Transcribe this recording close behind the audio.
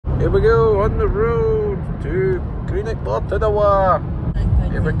Here we go, on the road to Greenock Morton.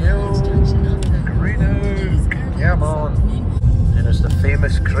 Here we go, Greenock, come on. And it's the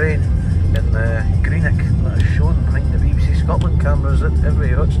famous crane in Greenock that is shown behind the BBC Scotland cameras at every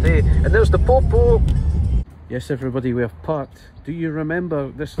hot day. And there's the Popo. Yes everybody, we have parked. Do you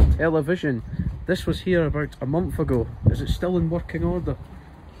remember this television? This was here about a month ago. Is it still in working order?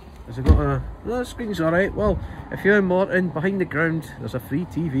 Has it got a... No, the screen's alright. Well, if you're in Morton, behind the ground, there's a free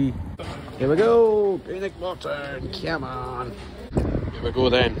TV. Here we go, Greenock Morton, come on. Here we go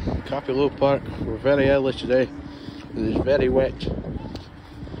then, Capello Park. We're very early today and it's very wet.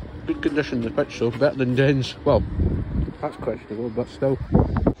 Good condition, the pitch though, better than Den's. Well, that's questionable, but still.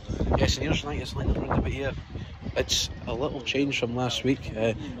 Yes, and here's United's line around about here. It's a little change from last week.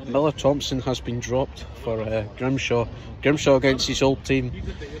 Miller Thompson has been dropped for Grimshaw. Grimshaw against his old team.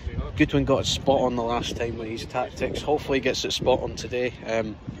 Goodwin got a spot on the last time with his tactics. Hopefully he gets it spot on today.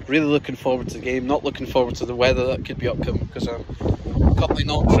 Really looking forward to the game. Not looking forward to the weather that could be upcoming because I'm probably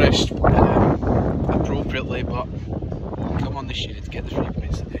not dressed appropriately, but come on the shade to get the 3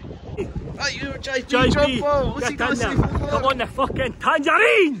 points today. Right, you JB, what's he going to say? Come on the fucking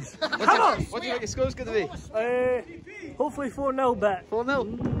tangerines! Come on! What do you think the score's going to be? Hopefully 4-0 bet.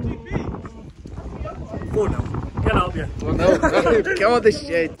 4-0? 4-0. Get up here. 4-0. Come on the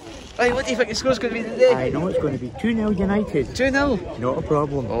shade. Right, what do you think the score's going to be today? I know it's going to be 2-0 United. 2-0? Not a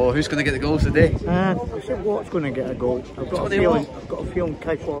problem. Oh, who's going to get the goals today? I said Watt's going to get a goal. I've got a feeling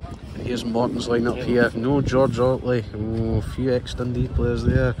Kifo. Here's Morton's line up here. No George Ortley. Oh, a few ex-Dundee players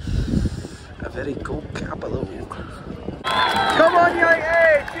there. A very cool Capello. Come on,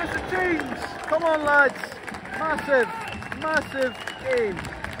 United! Here's the teams! Come on, lads! Massive, massive game.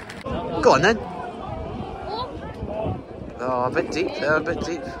 Go on then. Oh, a bit deep there, a bit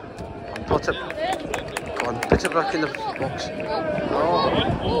deep. Put it. Go on, put it back in the box.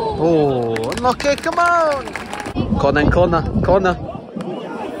 Oh, unlucky, come on! Corner, corner, corner.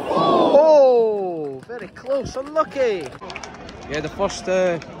 Oh, very close, unlucky. Yeah, the first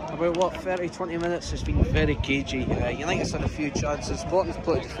about what 30-20 minutes has been very cagey. United's had a few chances. Morton's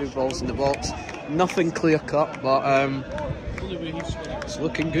put a few balls in the box. Nothing clear cut, but it's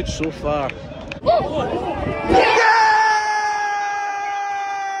looking good so far. Yes!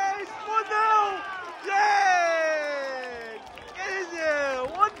 1-0! Yes! Get in there!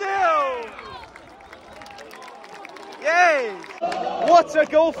 1-0! Yes! What a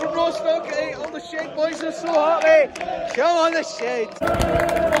goal from Rostock! Eh? All the Shade boys are so happy! Come on the Shade!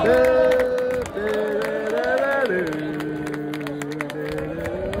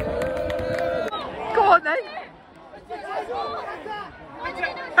 Go on then!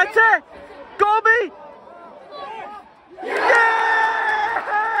 Hit it! Gobi! Yes!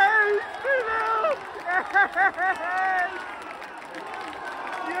 2-0!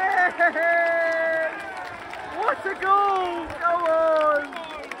 Yes! Yes! What a goal! Come on!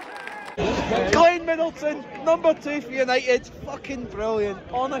 Glenn Middleton, number 2 for United. Fucking brilliant.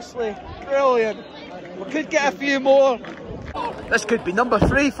 Honestly, brilliant. We could get a few more. This could be number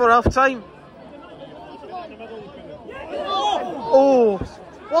 3 for half time. Oh,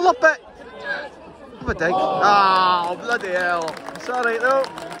 well up it. Have a dig. Ah, bloody hell. It's alright though.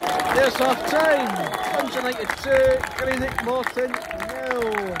 There's half time. Dundee United 2, Greenock Morton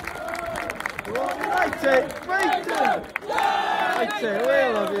 0. United, fighting!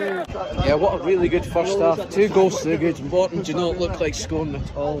 Yeah, what a really good first half. 2 goals to the good. Morton do not look like scoring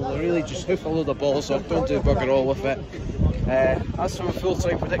at all. They really just hoof a load of balls off, don't do bugger all with it. As for my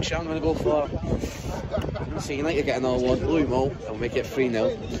full-time prediction, I'm going to go for... Let's see, United get another one. Louis Moll, I'll make it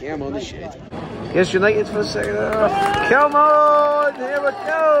 3-0. Come on the Shade. Here's United for the second half. Come on! Here we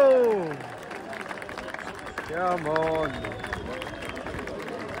go! Come on!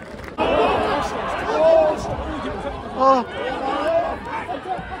 Oh!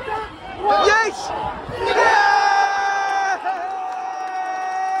 Yes! Yes!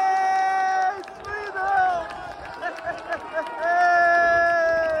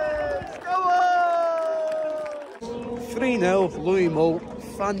 3-0! 3-0, Louis Moll,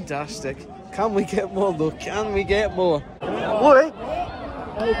 fantastic. Can we get more though? Can we get more? Louis?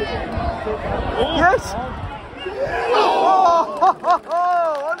 Yes! Oh,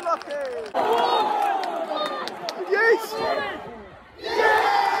 unlucky! Yes! Yes!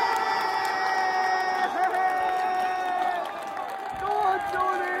 Go on,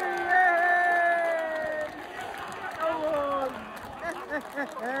 Tony! Yes! Go on!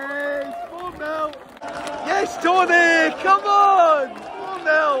 4-0! Yes, Tony! Come on! 4-0!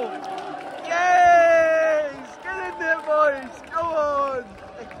 Yes! Get in there, boys! Go on!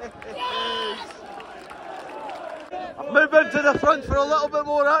 Moving to the front for a little bit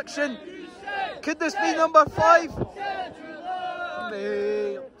more action. Could this be number 5?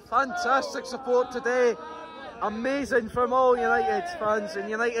 Fantastic support today. Amazing from all United fans, and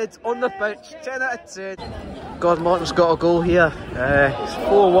United on the pitch, 10 out of 10. God, Morton's got a goal here. It's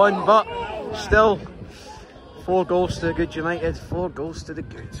 4-1, but still 4 goals to the good United, 4 goals to the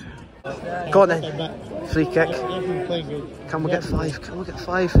good. Go on then, free kick. Can we get 5? Can we get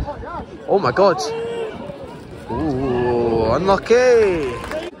 5? Oh my God. Ooh, unlucky.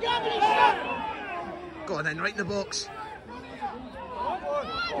 Go on then, right in the box.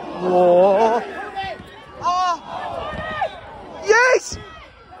 Whoa. Oh! Yes!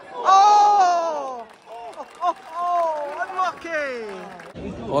 Oh! Unlucky!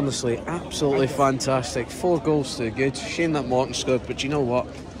 Honestly, absolutely fantastic. 4 goals to the good. Shame that Morton scored, but you know what?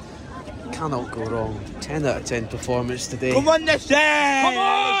 Cannot go wrong. 10 out of 10 performance today. Come on the shed! Come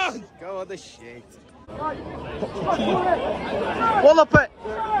on! Go on the shed. Wallop it!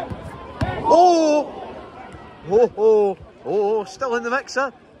 Oh! Oh, oh, oh, still in the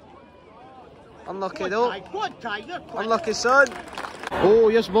mixer. Unlucky though. Unlucky son. Oh,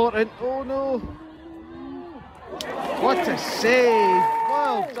 here's Morton. Oh no. What a save.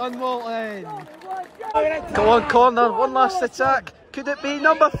 Well done, Morton. Go on, corner. One last attack. Could it be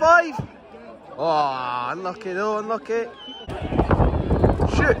number 5? Oh, unlucky though, unlucky.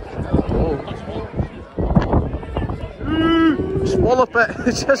 Shoot. Oh. Just wallop it.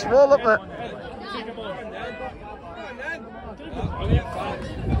 Just wallop it.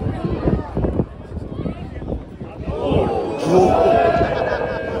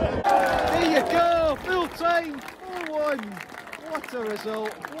 There you go, full time, 4-1. What a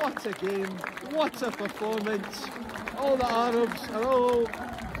result, what a game, what a performance. All the Arabs are all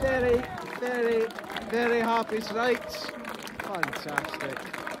very, very, very happy tonight. Fantastic.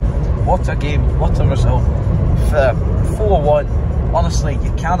 What a game, what a result. 4-1. Honestly,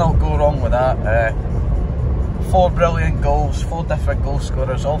 you cannot go wrong with that. 4 brilliant goals, 4 different goal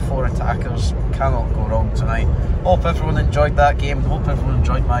scorers, all 4 attackers. Cannot go wrong tonight. Hope everyone enjoyed that game. Hope everyone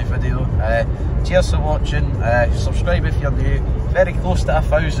enjoyed my video. Cheers for watching. Subscribe if you're new. Very close to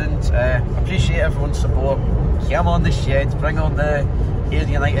 1,000. Appreciate everyone's support. Come on the shed. Bring on the Air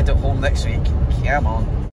United at home next week. Come on.